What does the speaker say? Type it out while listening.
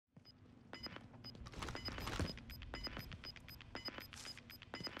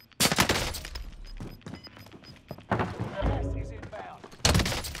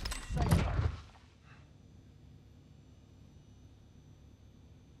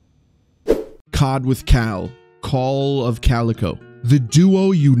COD with Cal, Call of Calicoe. The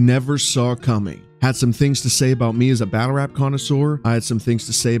duo you never saw coming. Had some things to say about me as a battle rap connoisseur. I had some things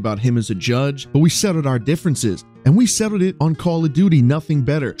to say about him as a judge, but we settled our differences. And we settled it on Call of Duty, nothing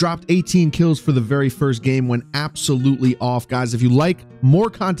better. Dropped 18 kills for the very first game, went absolutely off. Guys, if you like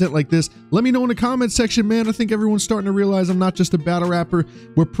more content like this, let me know in the comment section, man. I think everyone's starting to realize I'm not just a battle rapper.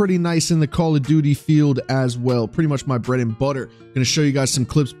 We're pretty nice in the Call of Duty field as well. Pretty much my bread and butter. Gonna show you guys some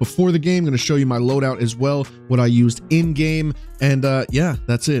clips before the game. Gonna show you my loadout as well, what I used in game. And yeah,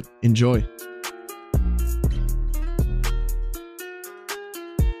 that's it. Enjoy.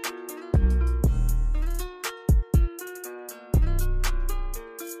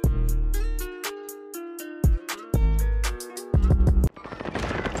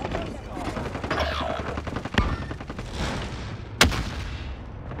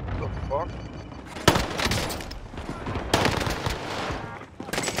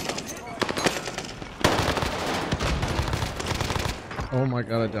 Oh my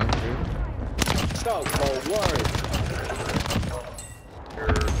god, I downed here.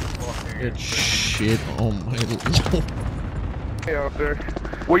 Good shit. Oh my lord. Hey out there.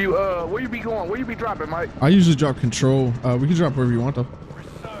 Where you be going? Where you be dropping, Mike? I usually drop control. We can drop wherever you want though.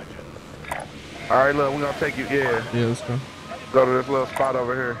 Alright, look, we're gonna take you, yeah, let's go. Go to this little spot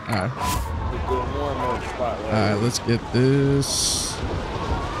over here. Alright. Alright, let's get this.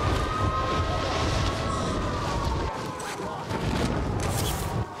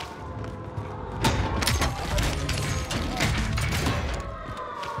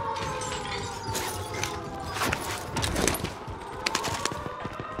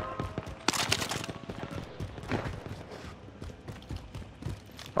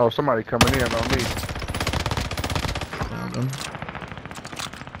 Oh, somebody coming in on me. Found him.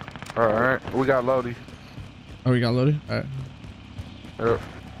 Alright, we got Lodi. Oh, we got loaded? Alright. Yep.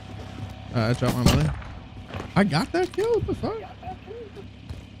 I dropped my money. I got that kill? What the fuck?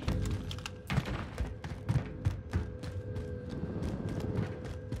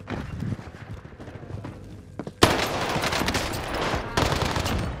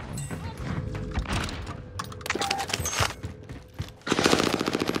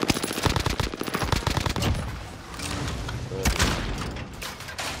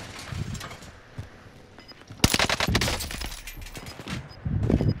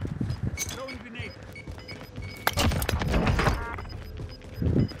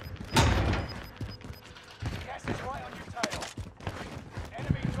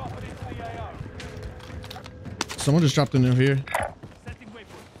 Someone just dropped in over here.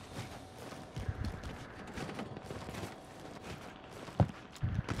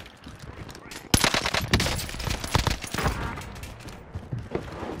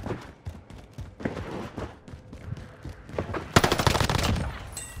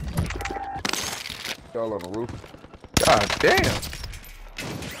 Y'all on the roof. God damn.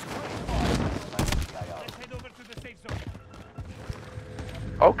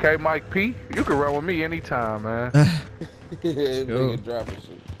 Okay, Mike P, you can run with me anytime, man. Nigga dropping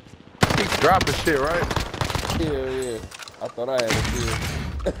shit. Keep dropping shit, right? Yeah. I thought I had a kill.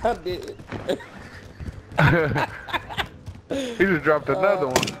 I did. He just dropped another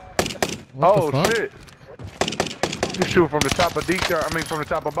one. What Oh the fuck? shit! You shoot from the top of decar. I mean, from the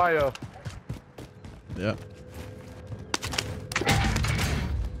top of bio. Yeah.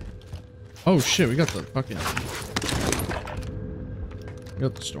 Oh shit, we got the fucking. We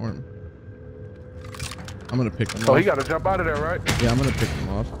got the storm. I'm gonna pick them off. Oh, he gotta jump out of there, right? Yeah, I'm gonna pick them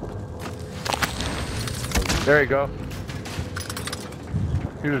off. There you go.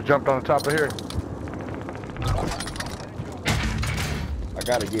 He just jumped on the top of here. I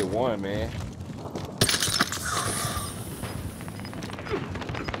gotta get one, man.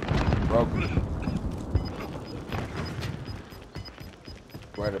 Broken.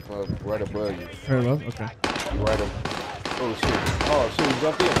 Right above you. Fair enough. Okay. Right up. Oh shit. Oh shit, he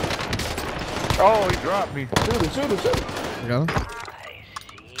jumped in. Oh, he dropped me. Shoot him. I got him.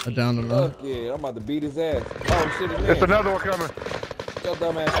 I downed him now. Fuck yeah, I'm about to beat his ass. Oh shit, it's There's another one coming. Your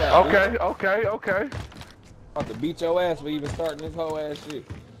dumb ass out. Okay. I'm about to beat your ass for even starting this whole ass shit.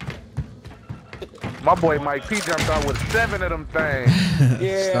 My boy Mike P jumped out with 7 of them things.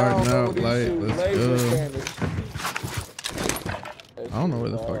 Yeah, Starting out light. Let's Let's go. I don't know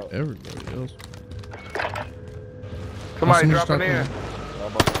where the fuck everybody is. Somebody Someone's dropping in.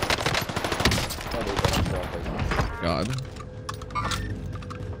 God.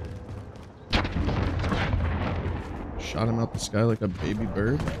 Shot him out the sky like a baby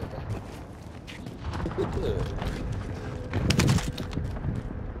bird.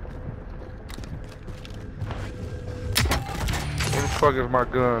 Where the fuck is my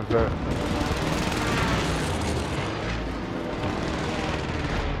guns at?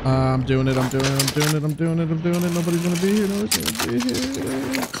 I'm doing it. Nobody's gonna be here. Nobody's gonna be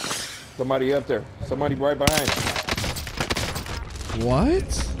here. Somebody up there. Somebody right behind you.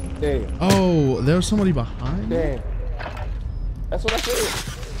 What? Damn. Oh, there's somebody behind me? Damn. That's what I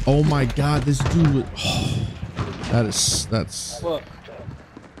said. Oh my god, this dude. Oh, that's Fuck.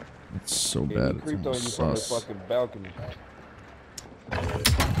 It's so Yeah, bad. he creeped on you It's from the sus. fucking balcony.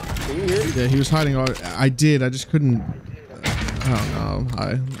 Can you hear me? Yeah, he was hiding. I did. I just couldn't. I don't know.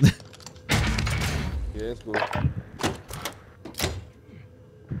 Yeah, it's cool.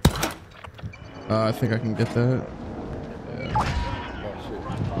 I think I can get that. Yeah. Oh, shit.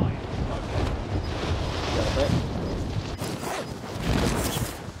 Got that?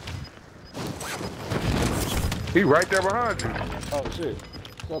 He right there behind you. Oh, shit.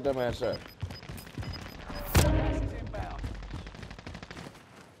 Stop that man shot.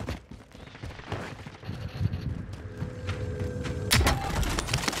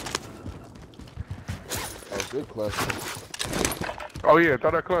 Oh, good cluster. Oh yeah,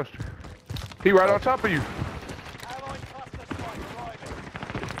 thought that cluster. He right on top of you.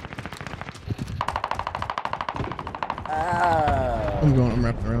 Ah. I'm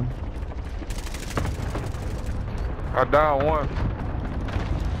wrapping around. I down one.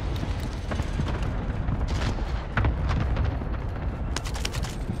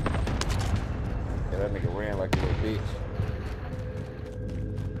 Yeah, that nigga ran like a little bitch.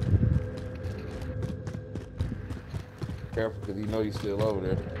 Careful, because he know he's still over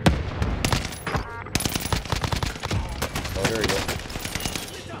there. Oh, there you go.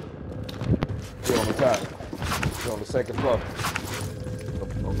 He's on the top. He's on the second floor.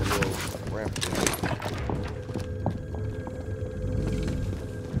 On the little ramp.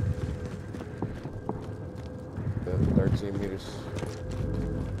 13 meters.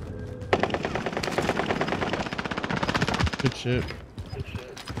 Good shit.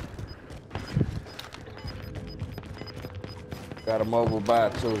 Got a mobile buy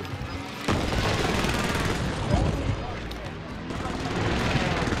too.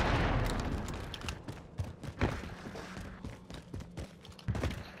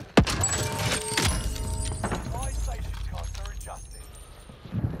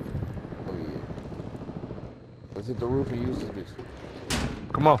 Oh yeah. Let's hit the roof and use this bitch.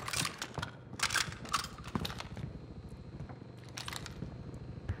 Come on.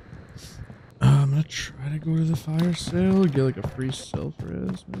 I'm gonna try to go to the fire sale, get like a free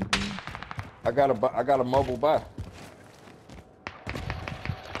self-res maybe. I got a mobile buy.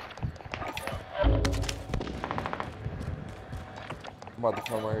 I'm about to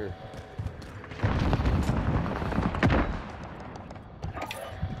come right here.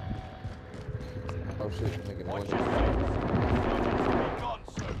 Oh shit, nigga, no window.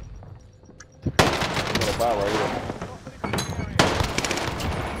 I'm gonna buy right here.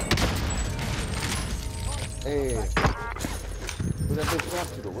 Hey, who that bitch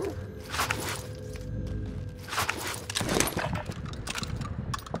dropped to the roof?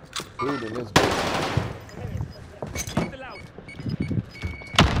 Dude in this bitch.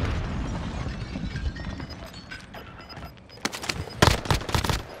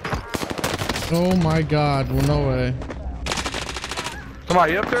 Oh my god, well no way.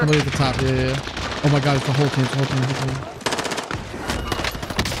 Somebody up there? Somebody at the top, yeah. Oh my god, it's the whole team,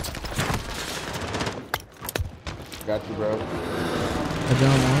 Got you, bro. I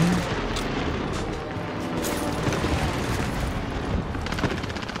down one.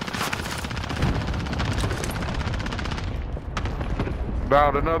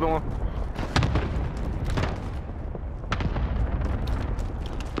 Down another one.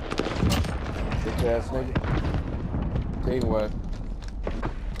 Bitch ass nigga. Tell you what.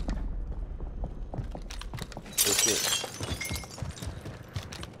 Good shit.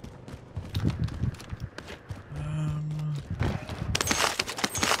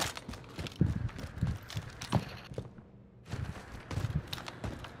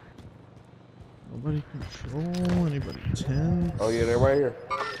 Nobody control, anybody 10. Oh yeah, they're right here.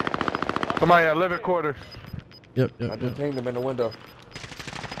 Somebody at living quarters. Yep. I just pinged them in the window.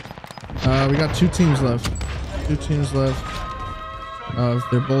 We got 2 teams left. 2 teams left.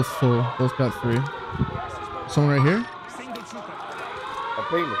 They're both full. Both got 3. Someone right here? I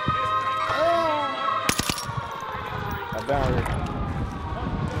pinged them. I'm down here.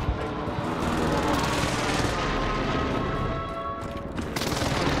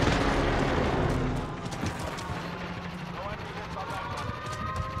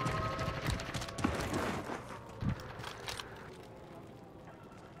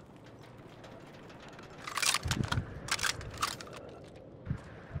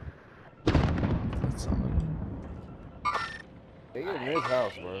 They in this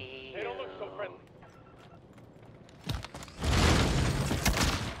house, bro. They don't look so friendly.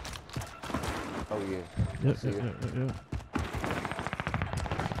 Oh yeah. Yep, See it. yep.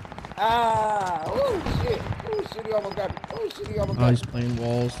 Ah! Oh shit! Oh shit! He almost got me. Oh shit! He almost Oh, got he's me. playing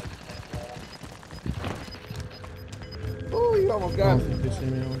walls. Oh, he almost I got don't me. think they see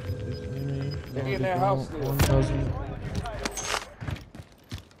me. I don't think they see me. They're No, in they that house don't. still. One doesn't.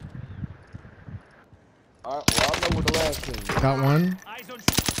 Well, I know where the last team is. Got one. Eyes on.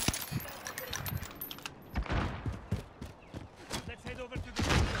 Let's head over to the.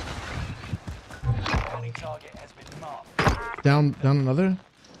 Enemy target has been marked. Down another.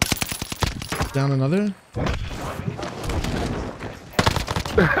 Down another. My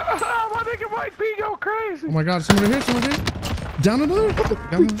nigga Mike B go crazy. Oh my God! Someone here! Someone here! Down another. Down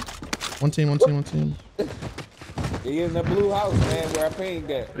another. One team. They in the blue house, man, where I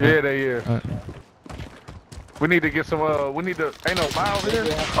pinged at. Yeah, they is. All right. We need to get some. We need to. Ain't no miles here.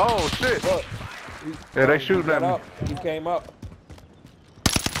 Oh shit. Look. Yeah, they shooting he at got me. up. He came up.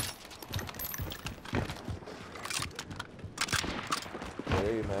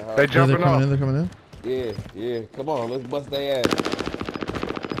 Hey, man. They They're jumping coming off. in. They're coming in. Yeah, yeah. Come on, let's bust their ass.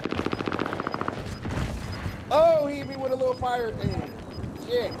 Oh, he hit me with a little fire thing.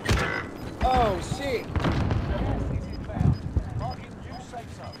 Shit. Oh, shit.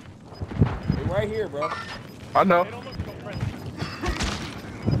 They right here, bro. I know. They don't look so friendly.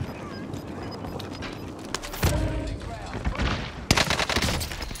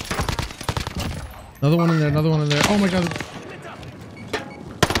 Another one in there. Another one in there. Oh my God!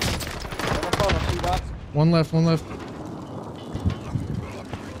 One left. One left.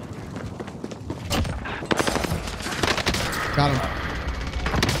 Got him.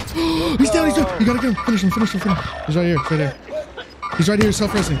 He's down. He's down. You gotta get him. Finish him. Finish him. Finish him. He's right here. Right here. He's right here.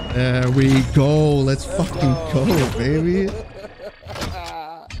 Self-racing. There we go. Let's fucking go, baby.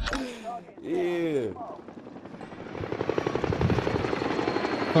 Yeah.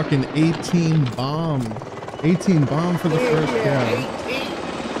 Fucking 18 bomb. 18 bomb for the first round.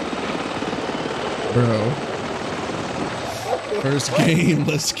 Bro. First game.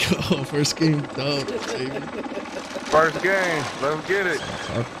 Let's go. First game dub, baby. First game. Let's get it.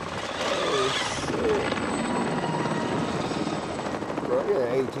 Bro,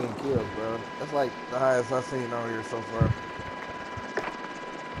 yeah, 18 kills, bro. That's like the highest I've seen on here so far.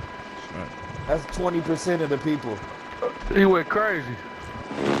 That's 20% of the people. He went crazy.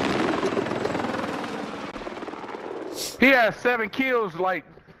 He had 7 kills like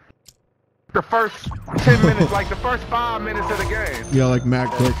the first 10 minutes, like the first 5 minutes of the game. Yeah, like Mac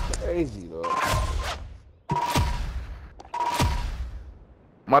Quick. Crazy, though.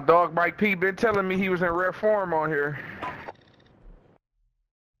 My dog Mike P been telling me he was in rare form on here.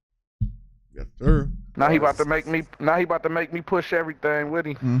 Yes, sir. Now he about to make me. Now he about to make me push everything with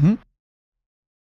him. Mm-hmm.